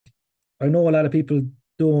I know a lot of people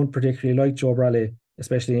don't particularly like Joe Brolly,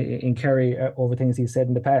 especially in Kerry, over things he's said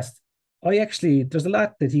in the past. I actually, there's a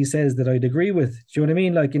lot that he says that I'd agree with. Do you know what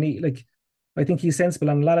I mean? I think he's sensible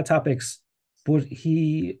on a lot of topics, but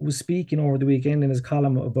he was speaking over the weekend in his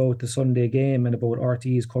column about the Sunday game and about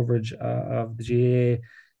RT's coverage of the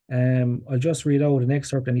GAA. I'll just read out an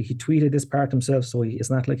excerpt, and he tweeted this part himself, so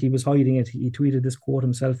it's not like he was hiding it. He tweeted this quote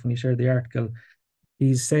himself when he shared the article.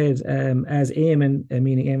 He said, as Éamonn,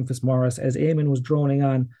 meaning Éamonn Fitzmaurice, as Éamonn was droning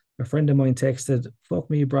on, a friend of mine texted, "Fuck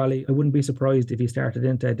me, Brolly. I wouldn't be surprised if he started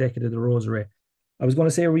into a decade of the Rosary." I was going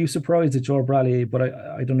to say, were you surprised at Joe Brolly? But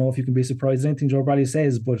I don't know if you can be surprised at anything Joe Brolly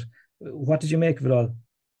says, but what did you make of it all?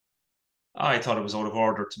 I thought it was out of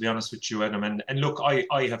order, to be honest with you, Adam. And look, I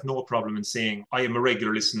have no problem in saying I am a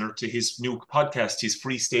regular listener to his new podcast, his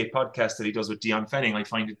Free State podcast that he does with Dion Fanning. I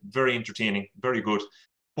find it very entertaining, very good.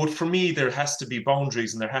 But for me, there has to be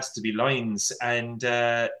boundaries and there has to be lines. And,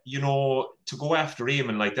 to go after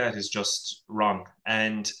Eamon like that is just wrong.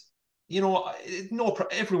 And, no,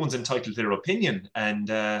 everyone's entitled to their opinion, and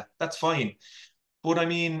that's fine. But I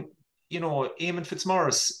mean, Eamon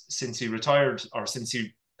Fitzmaurice, since he retired or since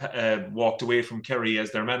he walked away from Kerry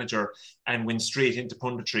as their manager and went straight into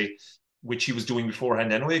punditry, which he was doing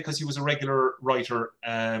beforehand anyway, because he was a regular writer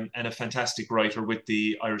and a fantastic writer with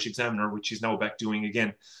the Irish Examiner, which he's now back doing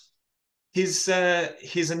again. His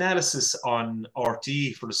analysis on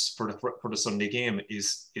RTE for the Sunday game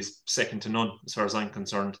is second to none as far as I'm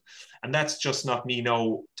concerned, and that's just not me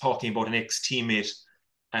now talking about an ex teammate.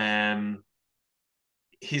 Um,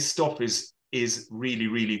 his stuff is really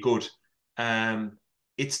really good.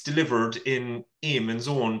 It's delivered in Eamon's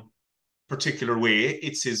own particular way.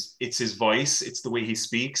 It's his voice. It's the way he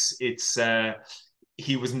speaks.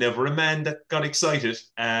 He was never a man that got excited,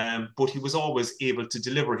 but he was always able to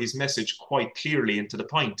deliver his message quite clearly and to the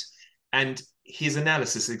point. And his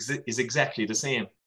analysis is exactly the same.